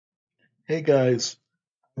Hey guys,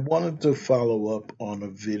 I wanted to follow up on a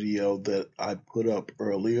video that I put up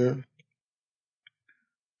earlier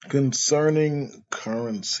concerning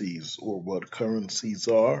currencies or what currencies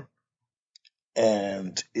are.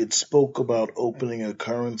 And it spoke about opening a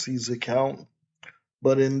currencies account.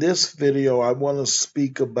 But in this video, I want to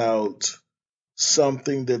speak about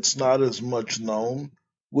something that's not as much known,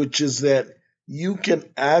 which is that you can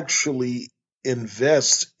actually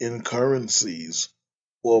invest in currencies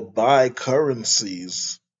or buy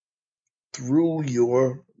currencies through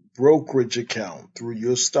your brokerage account, through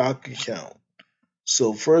your stock account.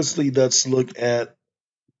 So, firstly, let's look at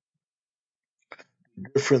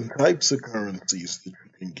different types of currencies that you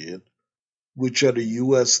can get, which are the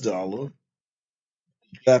US dollar,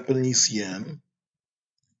 Japanese yen,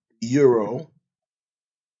 euro,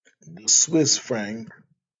 the Swiss franc,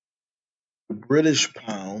 the British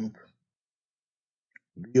pound,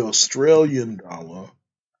 the Australian dollar,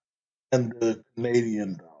 and the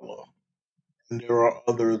Canadian dollar. And there are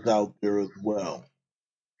others out there as well.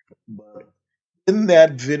 But in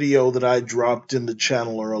that video that I dropped in the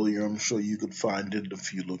channel earlier, I'm sure you could find it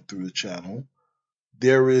if you look through the channel.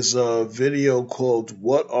 There is a video called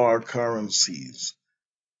What Are Currencies?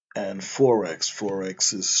 And Forex.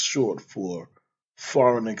 Forex is short for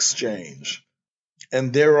foreign exchange.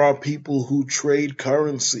 And there are people who trade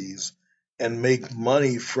currencies and make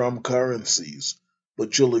money from currencies.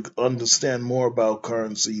 But you'll understand more about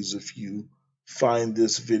currencies if you find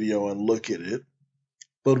this video and look at it.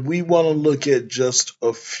 But we want to look at just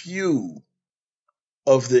a few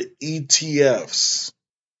of the ETFs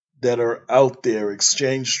that are out there,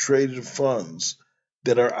 exchange traded funds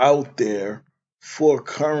that are out there for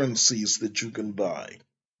currencies that you can buy.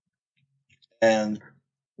 And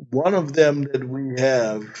one of them that we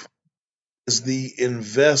have is the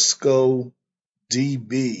Invesco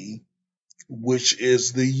DB, which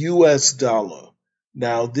is the US dollar.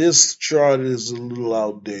 Now, this chart is a little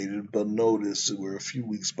outdated, but notice that we're a few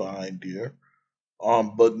weeks behind here.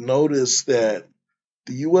 But notice that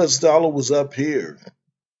the US dollar was up here.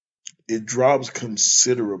 It dropped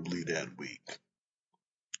considerably that week.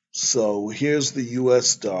 So here's the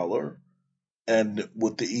US dollar, and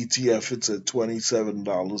with the ETF, it's at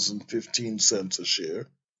 $27.15 a share.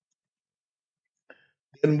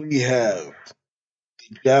 Then we have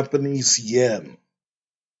the Japanese yen,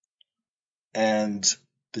 and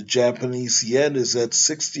the Japanese yen is at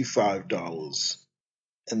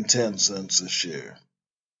 $65.10 a share.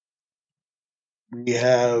 We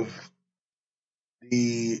have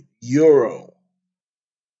the euro,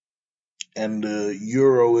 and the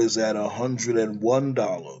euro is at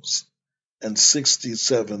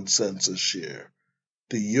 $101.67 a share.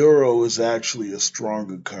 The euro is actually a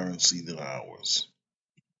stronger currency than ours.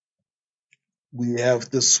 We have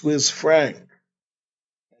the Swiss franc,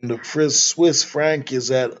 and the Swiss franc is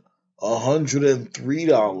at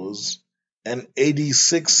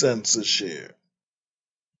 $103.86 a share.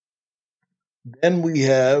 Then we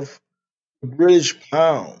have the British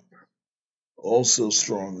pound, also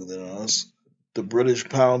stronger than us. The British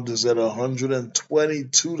pound is at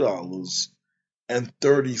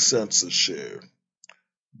 $122.30 a share.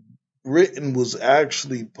 Britain was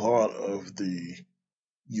actually part of the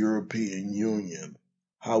European Union.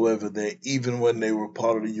 However, even when they were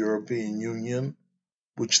part of the European Union,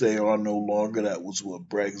 which they are no longer, that was what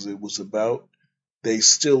Brexit was about, they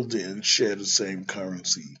still didn't share the same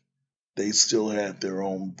currency. They still had their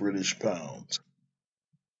own British pound.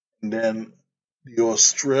 And then the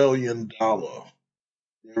Australian dollar,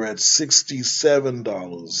 they're at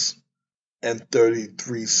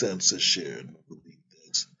 $67.33 a share.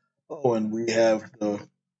 Oh, and we have the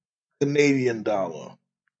Canadian dollar.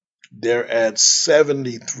 They're at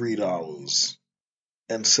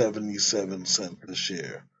 $73.77 a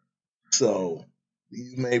share. So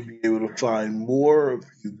you may be able to find more if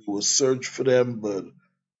you do a search for them, but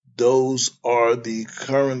those are the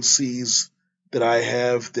currencies that I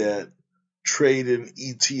have that trade in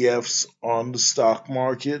ETFs on the stock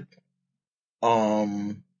market.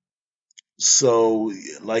 Um, so,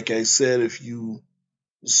 like I said, if you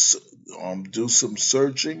do some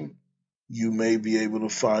searching, you may be able to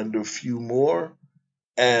find a few more.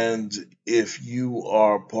 And if you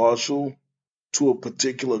are partial to a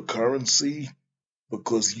particular currency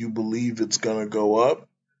because you believe it's going to go up,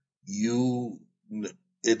 you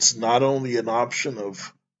it's not only an option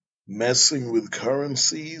of messing with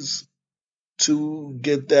currencies to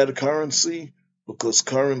get that currency, because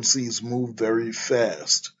currencies move very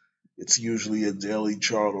fast. It's usually a daily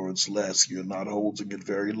chart or it's less. You're not holding it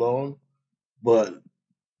very long, but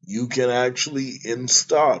you can actually, in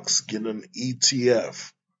stocks, get an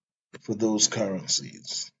ETF for those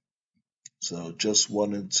currencies. So just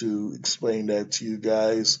wanted to explain that to you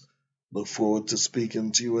guys. Look forward to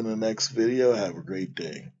speaking to you in the next video. Have a great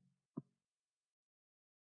day.